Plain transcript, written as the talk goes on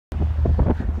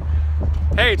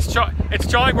Hey, it's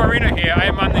Charlie Guarino here. I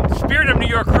am on the Spirit of New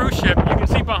York cruise ship. You can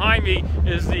see behind me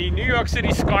is the New York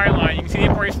City skyline. You can see the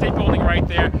Empire State Building right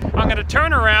there. I'm going to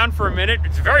turn around for a minute.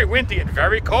 It's very windy and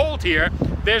very cold here.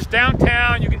 There's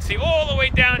downtown. You can see all the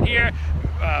way down here.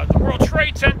 The World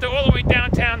Trade Center, all the way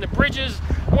downtown, the bridges.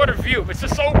 What a view. It's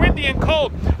just so windy and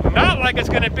cold. Not like it's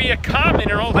going to be a common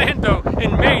in Orlando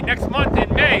in May, next month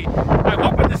in May. I'm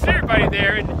hoping to see everybody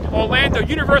there in Orlando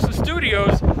Universal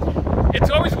Studios. It's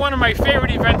always one of my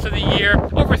favorite events of the year.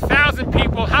 Over 1,000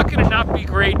 people. How can it not be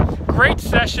great? Great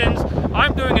sessions.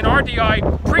 I'm doing an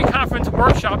RDI pre-conference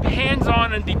workshop,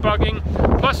 hands-on and debugging,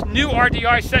 plus new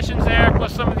RDI sessions there,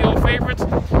 plus some of the old favorites.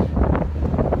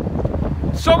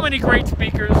 So many great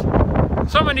speakers,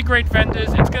 so many great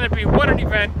vendors. It's going to be what an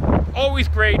event. Always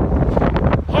great.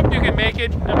 Hope you can make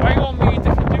it. And by all means,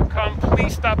 if you do come,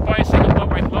 please stop by and say hello.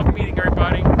 I love meeting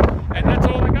everybody. And that's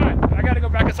all I got. I got to go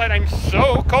back inside. I'm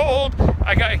so cold.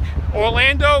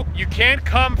 Orlando, you can't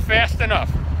come fast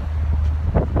enough.